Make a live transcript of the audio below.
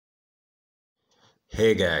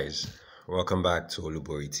Hey guys, welcome back to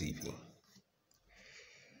Olubori TV.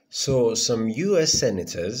 So, some US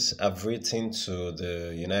senators have written to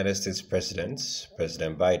the United States President,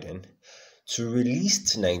 President Biden, to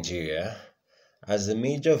release Nigeria as a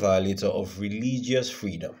major violator of religious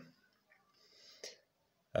freedom.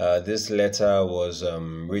 This letter was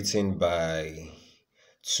written by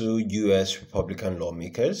two US Republican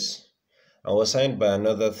lawmakers and was signed by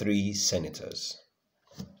another three senators.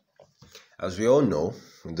 As we all know,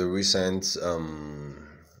 the recent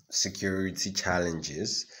security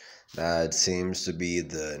challenges that seems to be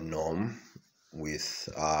the norm with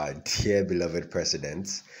our dear beloved President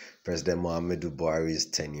Muhammadu Buhari's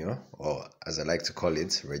tenure, or as I like to call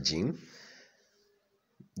it, regime.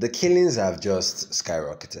 The killings have just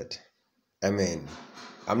skyrocketed. I mean,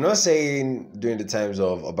 I'm not saying during the times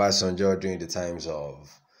of Obasanjo, during the times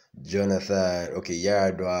of Jonathan,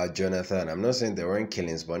 Yaradua, Jonathan. I'm not saying there weren't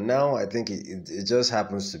killings, but now I think it just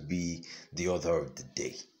happens to be the order of the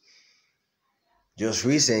day. Just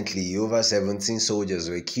recently, over 17 soldiers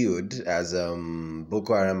were killed as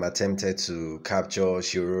Boko Haram attempted to capture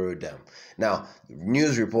Shiroro Dam. Now,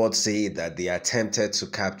 news reports say that they attempted to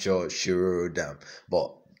capture Shiroro Dam,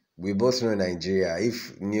 but we both know Nigeria.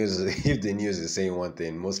 If the news is saying one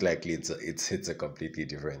thing, most likely it's a completely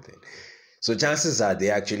different thing. So chances are they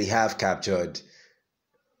actually have captured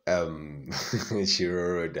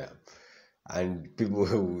Shiroro Dam. And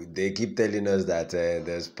people, they keep telling us that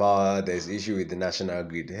there's power, there's issue with the national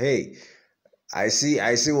grid. Hey, I see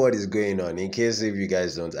what is going on. In case if you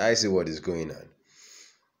guys don't, I see what is going on.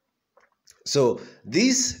 So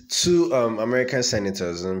these two American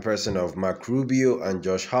senators, in person of Mark Rubio and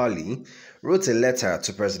Josh Hawley, wrote a letter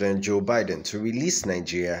to President Joe Biden to release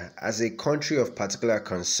Nigeria as a country of particular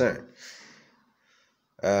concern,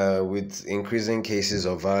 with increasing cases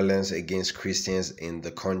of violence against Christians in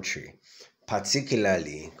the country,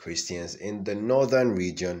 particularly Christians in the northern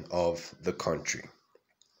region of the country.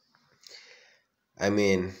 I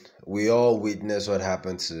mean, we all witnessed what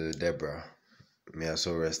happened to Deborah. May her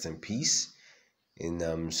soul rest in peace. In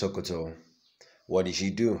Sokoto. What did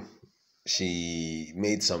she do? She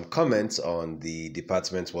made some comments on the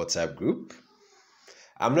department's WhatsApp group.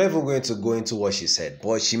 I'm not even going to go into what she said,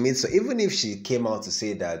 but she made so even if she came out to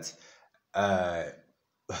say that that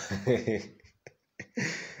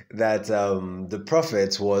the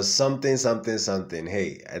prophet was something.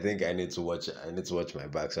 Hey, I think I need to watch my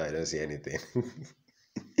back so I don't see anything.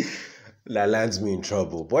 That lands me in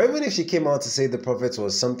trouble. But even if she came out to say the prophet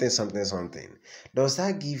was something, does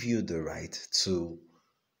that give you the right to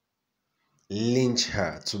lynch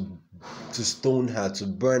her, to stone her, to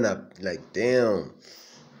burn her? Like, damn.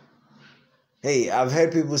 Hey, I've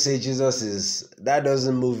heard people say that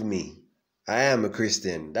doesn't move me. I am a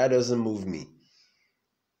Christian. That doesn't move me.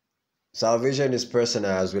 Salvation is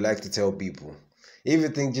personal, as we like to tell people. If you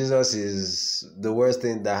think Jesus is the worst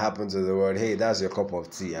thing that happened to the world, hey, that's your cup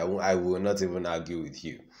of tea. I will not even argue with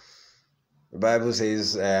you. The Bible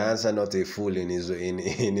says, answer not a fool in his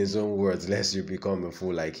own words, lest you become a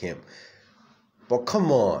fool like him. But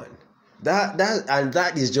come on.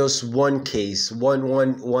 That is just one case,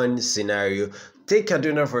 one scenario. Take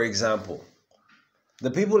Kaduna, for example.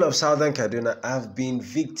 The people of Southern Kaduna have been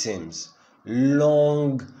victims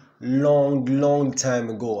long time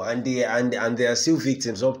ago, and they are still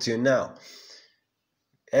victims up till now.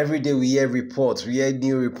 Every day we hear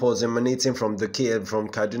new reports emanating from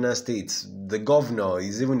Kaduna State. The governor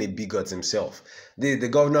is even a bigot himself. The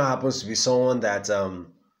governor happens to be someone that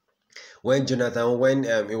when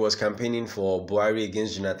he was campaigning for Buhari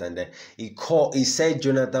against Jonathan, he said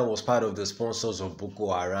Jonathan was part of the sponsors of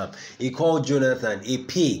Boko Haram. He called Jonathan a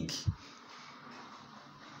pig.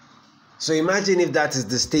 So imagine if that is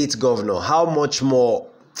the state governor, how much more,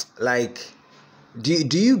 like, do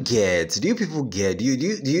you people get, do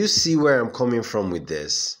you see where I'm coming from with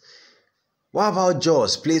this? What about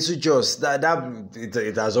Jos, Plateau Jos?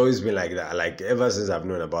 It has always been like that, like ever since I've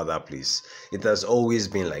known about that place. It has always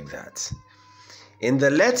been like that. In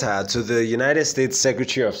the letter to the United States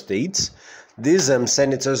Secretary of State, these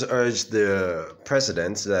senators urged the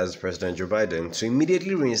president, that's President Joe Biden, to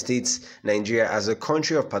immediately reinstate Nigeria as a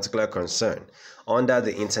country of particular concern under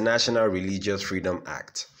the International Religious Freedom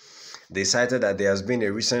Act. They cited that there has been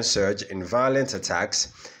a recent surge in violent attacks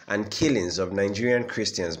and killings of Nigerian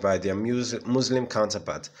Christians by their Muslim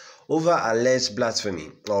counterpart over alleged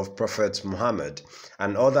blasphemy of Prophet Muhammad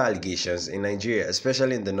and other allegations in Nigeria,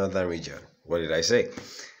 especially in the northern region. What did I say?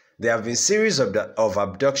 There have been series of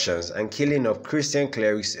abductions and killing of Christian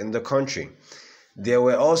clerics in the country. There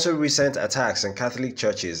were also recent attacks on Catholic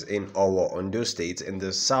churches in Owo, Ondo State in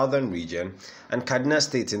the southern region and Kaduna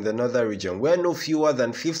State in the northern region, where no fewer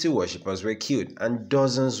than 50 worshippers were killed and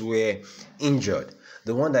dozens were injured.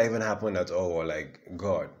 The one that even happened at Owo, like,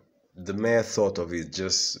 God, the mere thought of it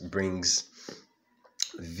just brings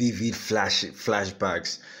vivid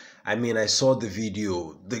flashbacks. I mean, I saw the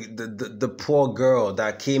video, the poor girl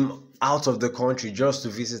that came out of the country just to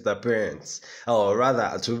visit her parents, or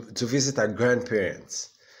rather to visit her grandparents.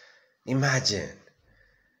 Imagine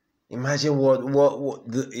imagine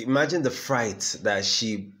the fright that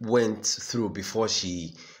she went through before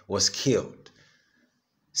she was killed,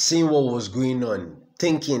 seeing what was going on,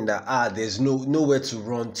 thinking that there's nowhere to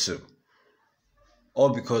run to, all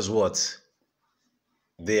because what,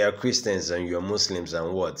 they are Christians and you're Muslims,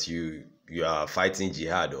 and what, you are fighting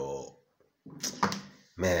jihad. Or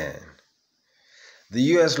man. The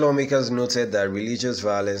US lawmakers noted that religious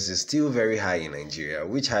violence is still very high in Nigeria,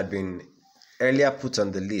 which had been earlier put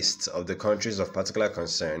on the list of the countries of particular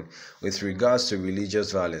concern with regards to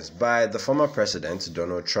religious violence by the former president,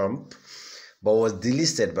 Donald Trump, but was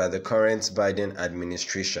delisted by the current Biden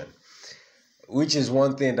administration, which is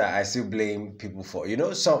one thing that I still blame people for. You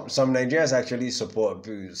know, some Nigerians actually support,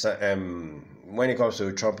 when it comes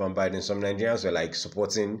to Trump and Biden, some Nigerians were like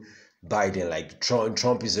supporting Biden, like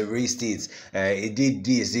Trump is a racist, he did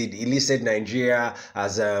this, he listed Nigeria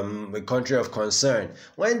as a country of concern,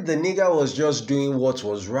 when the nigger was just doing what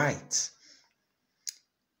was right.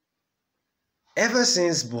 Ever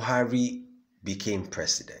since Buhari became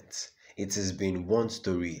president, it has been one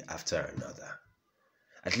story after another.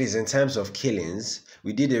 At least in terms of killings,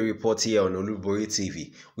 we did a report here on Olubori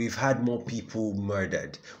TV. We've had more people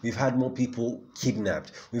murdered. We've had more people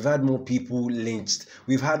kidnapped. We've had more people lynched.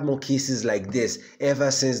 We've had more cases like this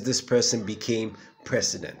ever since this person became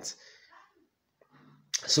president.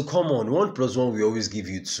 So come on, 1 + 1 we always give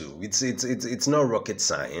you 2. It's not rocket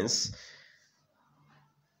science.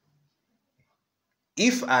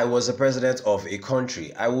 If I was a president of a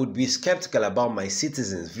country, I would be skeptical about my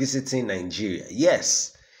citizens visiting Nigeria.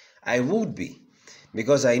 Yes, I would be,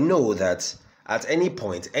 because I know that at any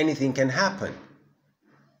point, anything can happen.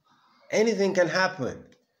 Anything can happen.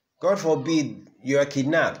 God forbid you are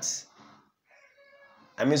kidnapped.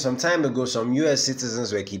 I mean, some time ago, some US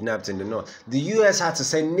citizens were kidnapped in the north. The US had to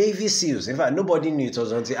send Navy SEALs. In fact, nobody knew it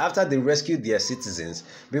was until after they rescued their citizens.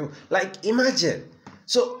 Like, imagine.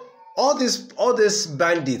 So, all these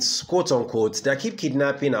bandits, quote unquote, that keep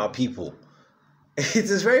kidnapping our people, it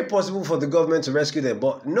is very possible for the government to rescue them,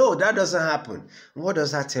 but no, that doesn't happen. What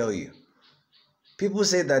does that tell you? People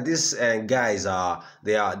say that these guys are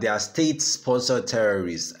state-sponsored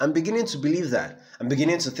terrorists. I'm beginning to believe that. I'm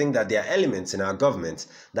beginning to think that there are elements in our government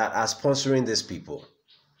that are sponsoring these people.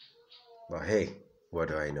 But hey, what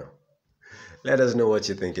do I know? Let us know what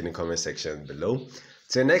you think in the comment section below.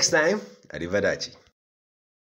 Till next time, arrivederci.